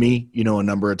evaded me, you know, a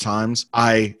number of times.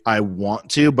 I want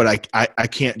to, but I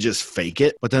can't just fake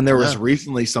it. But then there was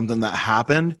recently something that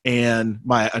happened, and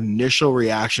my initial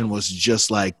reaction was just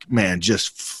like, man,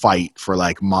 just fight for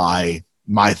like my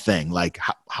thing, like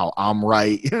how I'm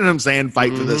right. You know what I'm saying?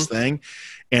 Fight for this thing.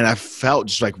 And I felt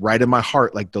just like right in my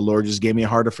heart, like the Lord just gave me a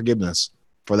heart of forgiveness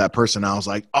for that person. I was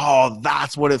like, oh,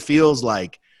 that's what it feels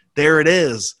like. There it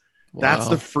is. Wow. That's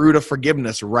the fruit of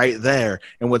forgiveness right there.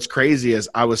 And what's crazy is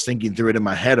I was thinking through it in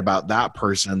my head about that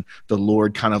person. The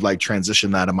Lord kind of like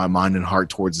transitioned that in my mind and heart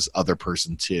towards this other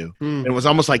person too. And it was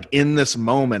almost like in this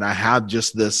moment, I had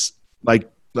just this, like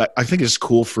I think it's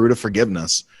cool fruit of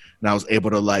forgiveness. And I was able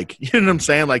to like, you know what I'm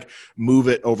saying? Like move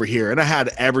it over here. And I had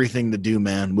everything to do,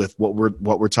 man, with what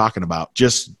we're talking about.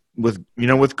 Just with, you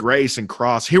know, with grace and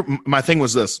cross. Here, my thing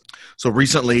was this. So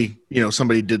recently, you know,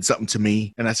 somebody did something to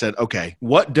me and I said, okay,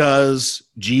 what does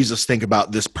Jesus think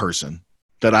about this person?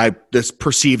 this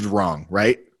perceived wrong,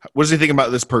 right? What does he think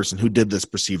about this person who did this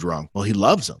perceived wrong? Well, he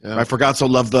loves them. Yeah. Right? For God so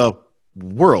loved the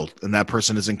world, and that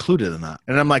person is included in that.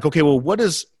 And I'm like, okay, well, what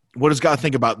does God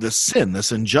think about this sin,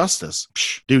 this injustice?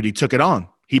 Dude, he took it on.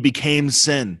 He became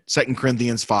sin. 2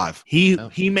 Corinthians 5.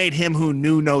 He made him who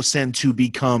knew no sin to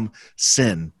become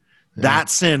sin. Yeah. That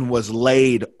sin was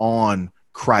laid on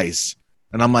Christ.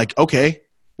 And I'm like, okay,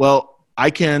 well, I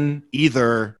can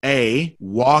either A,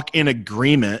 walk in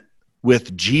agreement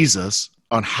with Jesus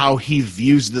on how he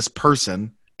views this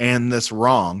person and this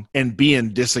wrong, and be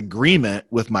in disagreement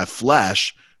with my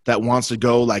flesh that wants to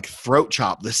go like throat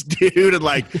chop this dude and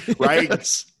like, right,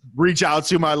 yes. Reach out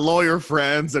to my lawyer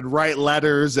friends and write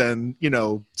letters and,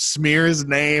 smear his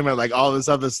name and like all this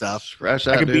other stuff. Scratch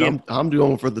that, dude. I'm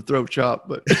doing for the throat chop,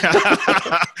 but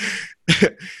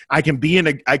I can be in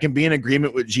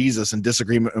agreement with Jesus and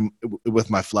disagreement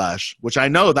with my flesh, which I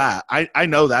know that. I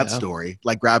know that story,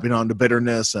 like grabbing onto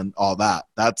bitterness and all that.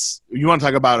 You want to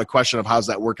talk about a question of how's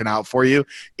that working out for you?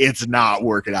 It's not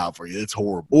working out for you. It's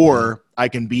horrible. Or I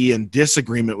can be in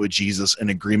disagreement with Jesus and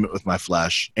agreement with my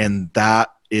flesh. And that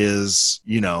is,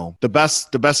 the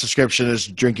best description is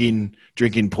drinking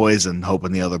poison,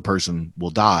 hoping the other person will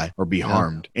die or be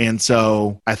harmed. And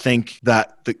so I think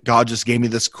that God just gave me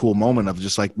this cool moment of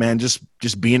just like, man, just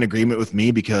be in agreement with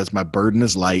me because my burden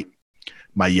is light.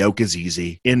 My yoke is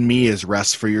easy. In me is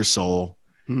rest for your soul.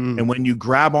 And when you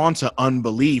grab onto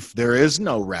unbelief, there is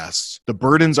no rest. The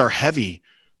burdens are heavy.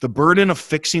 The burden of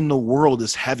fixing the world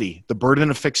is heavy. The burden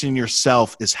of fixing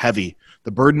yourself is heavy.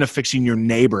 The burden of fixing your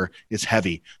neighbor is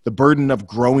heavy. The burden of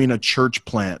growing a church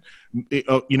plant,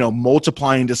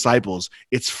 multiplying disciples,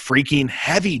 it's freaking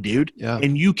heavy, dude. Yeah.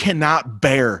 And you cannot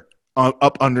bear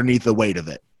up underneath the weight of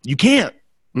it. You can't.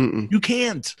 You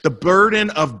can't. The burden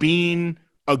of being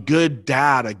a good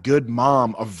dad, a good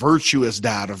mom, a virtuous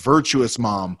dad, a virtuous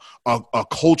mom, a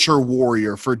culture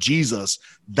warrior for Jesus,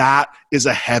 that is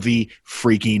a heavy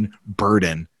freaking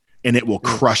burden, and it will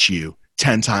crush you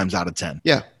 10 times out of 10.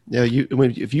 Yeah. Yeah,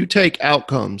 if you take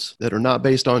outcomes that are not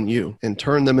based on you and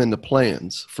turn them into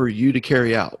plans for you to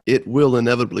carry out, it will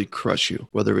inevitably crush you,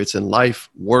 whether it's in life,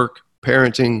 work,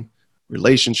 parenting,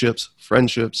 relationships,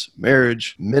 friendships,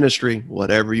 marriage, ministry,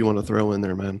 whatever you want to throw in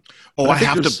there, man.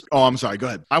 I'm sorry. Go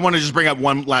ahead. I want to just bring up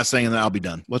one last thing and then I'll be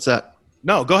done. What's that?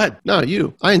 No, go ahead. No,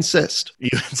 you. I insist.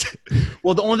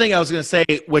 Well, the only thing I was going to say,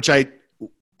 which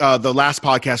the last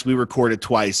podcast we recorded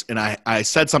twice, and I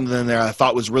said something in there I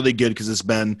thought was really good because it's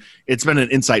been an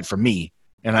insight for me,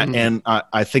 and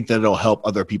I think that it'll help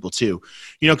other people too,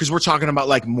 because we're talking about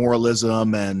like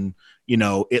moralism and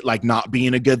it like not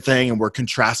being a good thing, and we're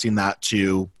contrasting that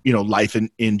to life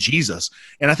in Jesus,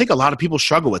 and I think a lot of people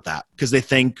struggle with that because they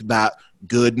think that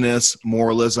goodness,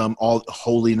 moralism, all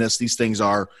holiness, these things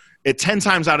are. 10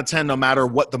 times out of 10, no matter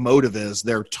what the motive is,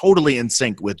 they're totally in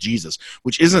sync with Jesus,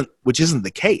 which isn't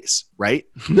the case, right?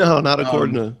 No, not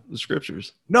according to the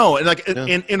scriptures. No, and like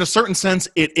in a certain sense,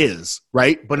 it is,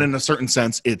 right? But in a certain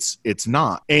sense, it's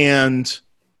not. And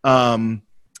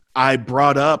I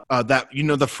brought up that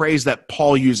the phrase that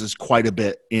Paul uses quite a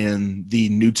bit in the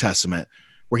New Testament,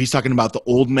 where he's talking about the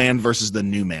old man versus the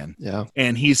new man. Yeah.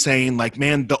 And he's saying like,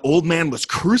 man, the old man was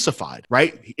crucified,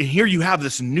 right? And here you have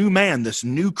this new man, this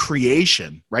new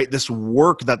creation, right? This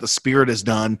work that the Spirit has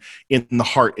done in the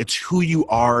heart. It's who you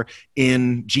are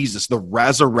in Jesus, the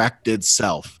resurrected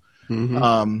self,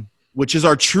 which is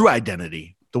our true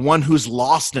identity. The one who's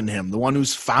lost in him, the one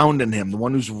who's found in him, the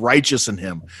one who's righteous in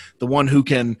him, the one who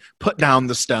can put down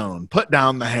the stone, put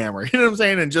down the hammer, you know what I'm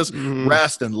saying? And just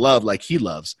rest and love like he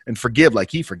loves and forgive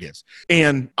like he forgives.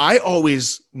 And I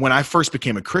always, when I first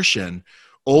became a Christian,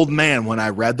 old man, when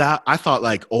I read that, I thought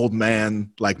like old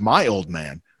man, like my old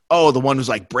man. Oh, the one who's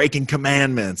like breaking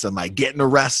commandments and like getting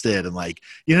arrested and like,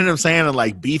 you know what I'm saying? And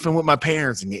like beefing with my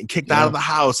parents and getting kicked out of the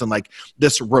house and like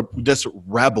this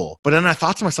rebel. But then I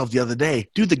thought to myself the other day,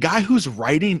 dude, the guy who's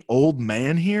writing old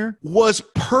man here was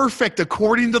perfect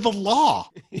according to the law.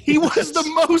 He was the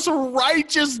most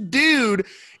righteous dude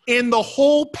in the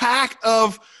whole pack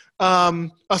of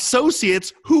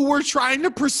associates who were trying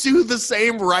to pursue the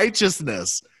same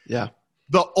righteousness. Yeah.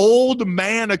 The old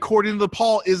man, according to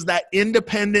Paul, is that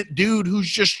independent dude who's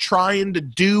just trying to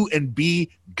do and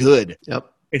be good. Yep.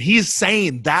 And he's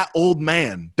saying that old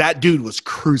man, that dude was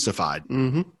crucified.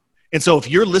 And so if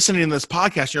you're listening to this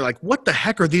podcast, you're like, what the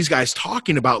heck are these guys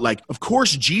talking about? Like, of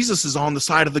course, Jesus is on the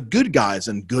side of the good guys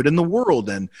and good in the world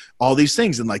and all these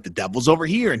things. And like the devil's over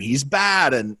here and he's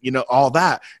bad and, all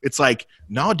that. It's like,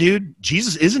 no, dude,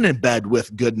 Jesus isn't in bed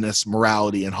with goodness,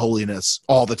 morality, and holiness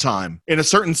all the time. In a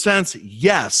certain sense,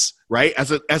 yes, right?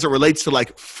 As it relates to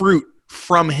like fruit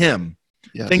from him.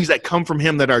 Yes. things that come from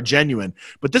him that are genuine.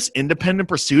 But this independent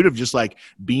pursuit of just like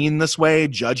being this way,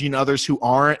 judging others who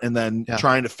aren't, and then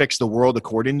trying to fix the world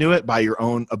according to it by your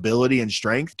own ability and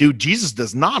strength, dude, Jesus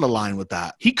does not align with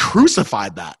that. He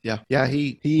crucified that. Yeah.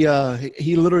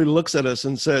 He literally looks at us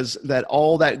and says that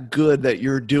all that good that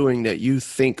you're doing that you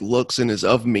think looks and is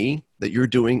of me, that you're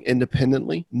doing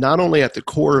independently, not only at the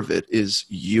core of it is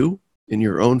you in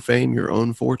your own fame, your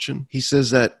own fortune. He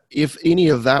says that if any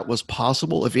of that was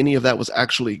possible, if any of that was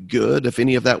actually good, if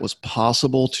any of that was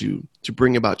possible to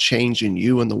bring about change in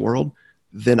you and the world,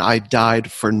 then I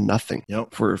died for nothing.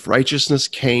 Yep. For if righteousness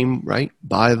came, right,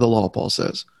 by the law, Paul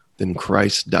says, then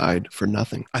Christ died for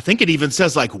nothing. I think it even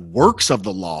says like works of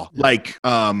the law. Like,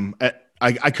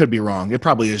 I could be wrong. It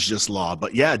probably is just law,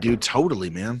 but yeah, dude, totally,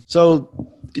 man.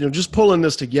 So, just pulling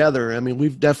this together, I mean,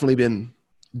 we've definitely been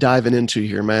diving into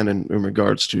here, man, in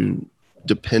regards to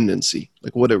dependency,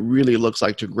 like what it really looks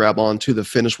like to grab on to the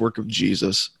finished work of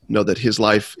Jesus, know that his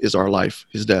life is our life,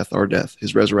 his death, our death,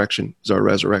 his resurrection is our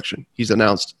resurrection. He's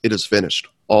announced it is finished.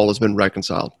 All has been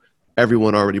reconciled.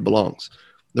 Everyone already belongs.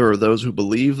 There are those who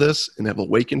believe this and have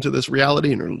awakened to this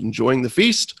reality and are enjoying the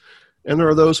feast, and there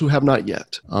are those who have not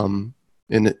yet.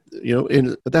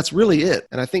 But that's really it.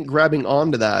 And I think grabbing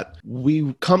onto that,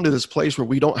 we come to this place where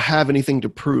we don't have anything to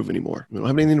prove anymore. We don't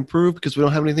have anything to prove because we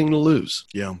don't have anything to lose.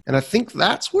 Yeah. And I think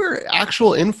that's where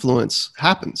actual influence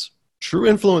happens. True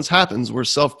influence happens where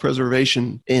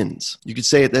self-preservation ends. You could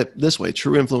say it this way: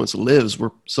 true influence lives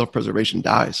where self-preservation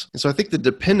dies. And so I think the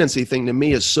dependency thing to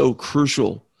me is so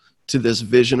crucial to this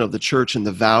vision of the church and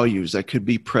the values that could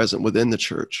be present within the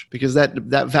church. Because that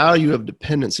value of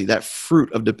dependency, that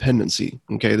fruit of dependency,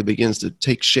 okay, that begins to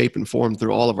take shape and form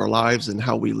through all of our lives and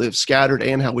how we live scattered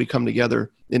and how we come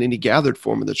together in any gathered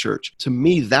form of the church. To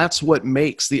me, that's what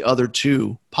makes the other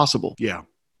two possible. Yeah,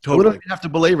 totally. We don't even have to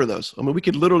belabor those. I mean, we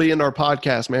could literally end our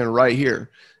podcast, man, right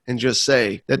here and just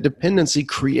say that dependency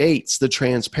creates the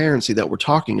transparency that we're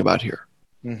talking about here.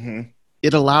 Mm-hmm.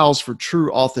 It allows for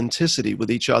true authenticity with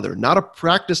each other, not a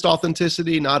practiced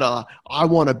authenticity, not a I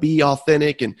want to be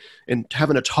authentic and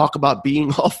having to talk about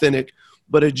being authentic,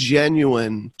 but a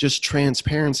genuine just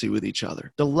transparency with each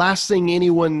other. The last thing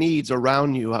anyone needs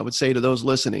around you, I would say to those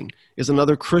listening, is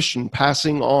another Christian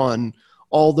passing on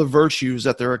all the virtues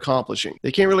that they're accomplishing.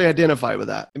 They can't really identify with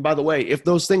that. And by the way, if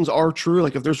those things are true,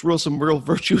 like if there's some real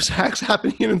virtuous acts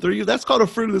happening in and through you, that's called a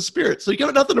fruit of the Spirit. So you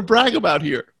got nothing to brag about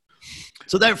here.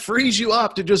 So that frees you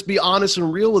up to just be honest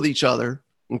and real with each other,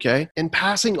 okay? And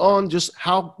passing on just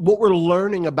what we're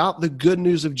learning about the good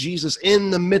news of Jesus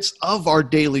in the midst of our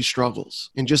daily struggles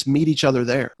and just meet each other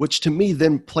there, which to me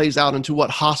then plays out into what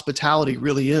hospitality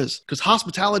really is. Because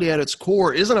hospitality at its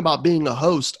core isn't about being a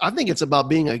host. I think it's about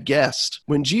being a guest.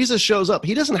 When Jesus shows up,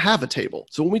 he doesn't have a table.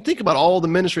 So when we think about all the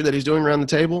ministry that he's doing around the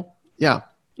table, yeah,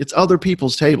 it's other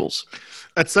people's tables.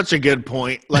 That's such a good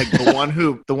point. Like the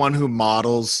one who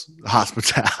models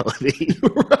hospitality.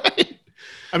 Right.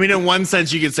 I mean, in one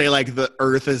sense, you could say like the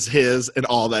earth is his and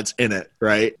all that's in it,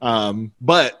 right?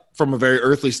 But from a very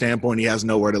earthly standpoint, he has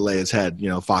nowhere to lay his head.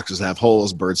 Foxes have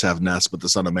holes, birds have nests, but the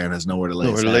Son of Man has nowhere to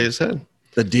lay his head.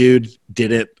 The dude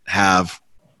didn't have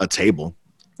a table.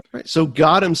 Right. So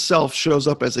God himself shows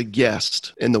up as a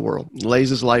guest in the world, lays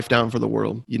his life down for the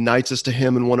world, unites us to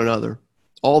him and one another.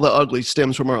 All the ugly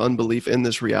stems from our unbelief in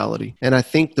this reality. And I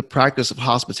think the practice of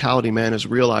hospitality, man, is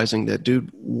realizing that,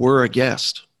 dude, we're a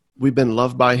guest. We've been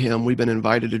loved by him. We've been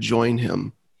invited to join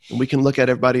him. And we can look at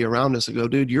everybody around us and go,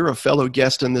 dude, you're a fellow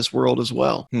guest in this world as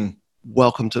well.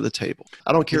 Welcome to the table.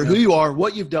 I don't care who you are,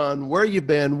 what you've done, where you've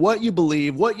been, what you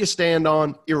believe, what you stand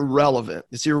on, irrelevant.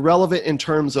 It's irrelevant in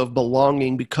terms of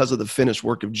belonging because of the finished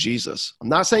work of Jesus. I'm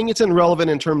not saying it's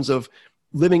irrelevant in terms of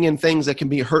living in things that can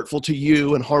be hurtful to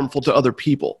you and harmful to other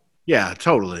people. Yeah,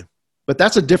 totally. But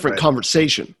that's a different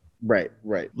conversation. Right.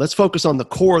 Let's focus on the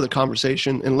core of the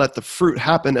conversation and let the fruit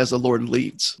happen as the Lord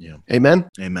leads. Yeah. Amen?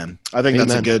 Amen. I think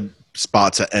that's a good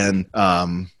spot to end.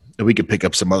 We could pick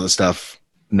up some other stuff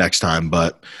next time,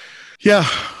 but yeah,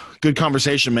 good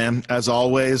conversation, man. As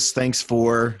always, thanks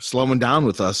for slowing down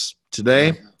with us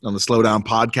today on the Slow Down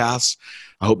Podcast.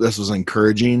 I hope this was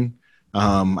encouraging.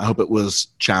 I hope it was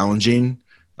challenging.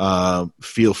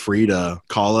 Feel free to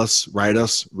call us, write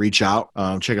us, reach out.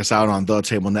 Check us out on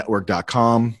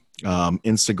thetablenetwork.com,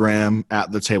 Instagram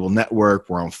at The Table Network.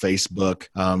 We're on Facebook.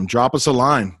 Drop us a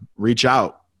line, reach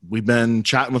out. We've been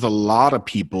chatting with a lot of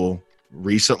people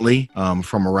recently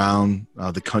from around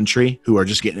the country who are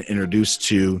just getting introduced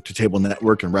to Table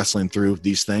Network and wrestling through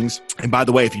these things. And by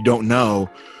the way, if you don't know,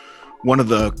 one of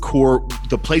the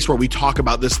place where we talk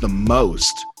about this the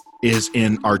most is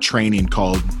in our training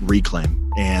called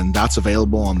Reclaim. And that's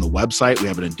available on the website. We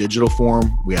have it in digital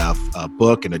form. We have a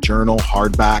book and a journal,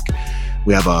 hardback.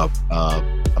 We have a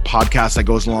podcast that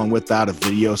goes along with that, a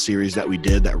video series that we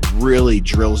did that really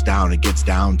drills down and gets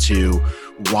down to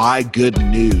why good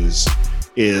news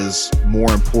is more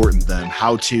important than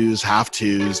how-tos,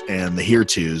 have-tos, and the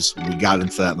here-tos. We got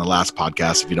into that in the last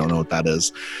podcast if you don't know what that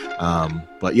is.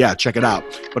 But yeah, check it out.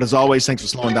 But as always, thanks for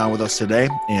slowing down with us today,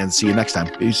 and see you next time.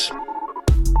 Peace.